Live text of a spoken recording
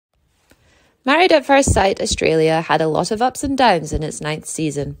Married at First Sight Australia had a lot of ups and downs in its 9th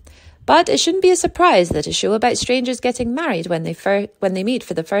season. But it shouldn't be a surprise that a show about strangers getting married when they meet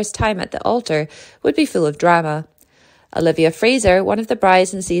for the first time at the altar would be full of drama. Olivia Fraser, one of the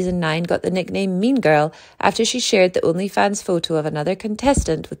brides in Season 9, got the nickname Mean Girl after she shared the OnlyFans photo of another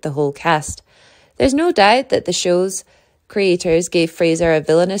contestant with the whole cast. There's no doubt that the show's creators gave Fraser a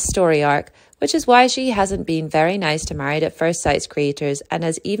villainous story arc, which is why she hasn't been very nice to Married at First Sight's creators and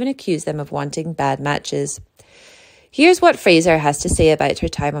has even accused them of wanting bad matches. Here's what Fraser has to say about her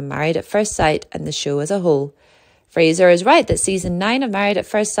time on Married at First Sight and the show as a whole. Fraser is right that Season 9 of Married at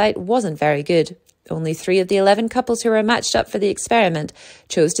First Sight wasn't very good. Only 3 of the 11 couples who were matched up for the experiment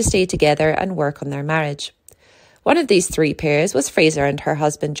chose to stay together and work on their marriage. One of these 3 pairs was Fraser and her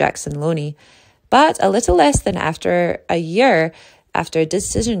husband Jackson Loney, but a little less than a year after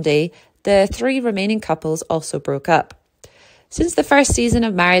Decision Day, the 3 remaining couples also broke up. Since the first season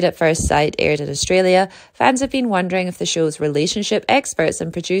of Married at First Sight aired in Australia, fans have been wondering if the show's relationship experts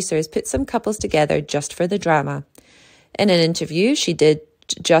and producers put some couples together just for the drama. In an interview she did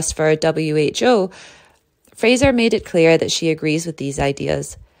just for WHO, Fraser made it clear that she agrees with these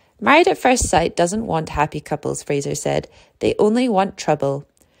ideas. Married at First Sight doesn't want happy couples, Fraser said. They only want trouble.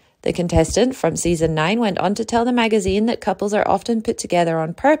 The contestant from Season 9 went on to tell the magazine that couples are often put together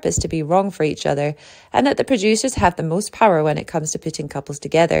on purpose to be wrong for each other, and that the producers have the most power when it comes to putting couples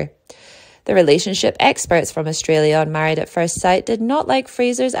together. The relationship experts from Australia on Married at First Sight did not like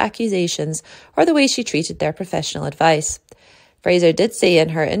Fraser's accusations or the way she treated their professional advice. Fraser did say in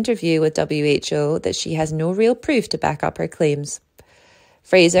her interview with WHO that she has no real proof to back up her claims.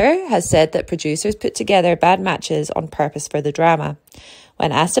 Fraser has said that producers put together bad matches on purpose for the drama.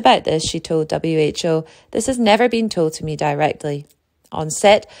 When asked about this, she told WHO, "This has never been told to me directly. On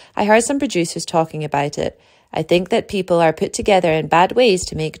set, I heard some producers talking about it. I think that people are put together in bad ways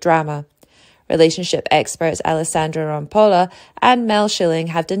to make drama." Relationship experts Alessandra Rompola and Mel Schilling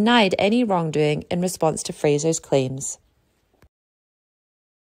have denied any wrongdoing in response to Fraser's claims.